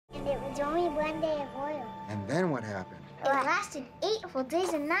was only 1 day of oil. And then what happened? It lasted 8 full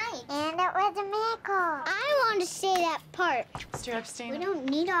days and nights. And it was a miracle. I want to say that part. Mr. Epstein. We don't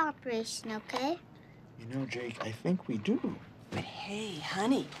need an operation, okay? You know, Jake, I think we do. But hey,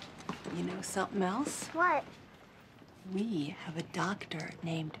 honey, you know something else? What? We have a doctor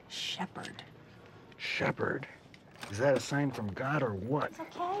named Shepherd. Shepherd? Is that a sign from God or what? It's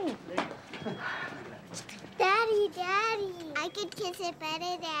okay. Daddy, Daddy. I could kiss it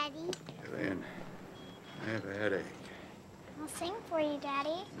better, Daddy. Lynn, I have a headache. I'll sing for you,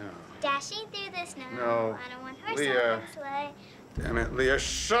 Daddy. No. Dashing through the snow. No. On a one-horse Leah. open sleigh. Damn it, Leah,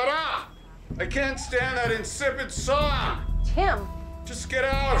 shut up! I can't stand that insipid song! Tim. Just get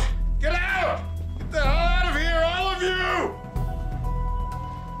out! Get out! Get the hell out of here, all of you!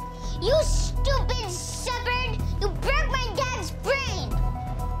 You stupid shepherd! You broke my dad's brain!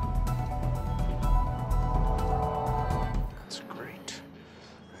 That's great.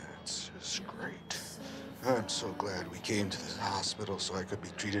 That's just great. I'm so glad we came to this hospital so I could be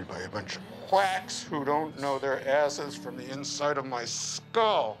treated by a bunch of quacks who don't know their asses from the inside of my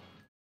skull.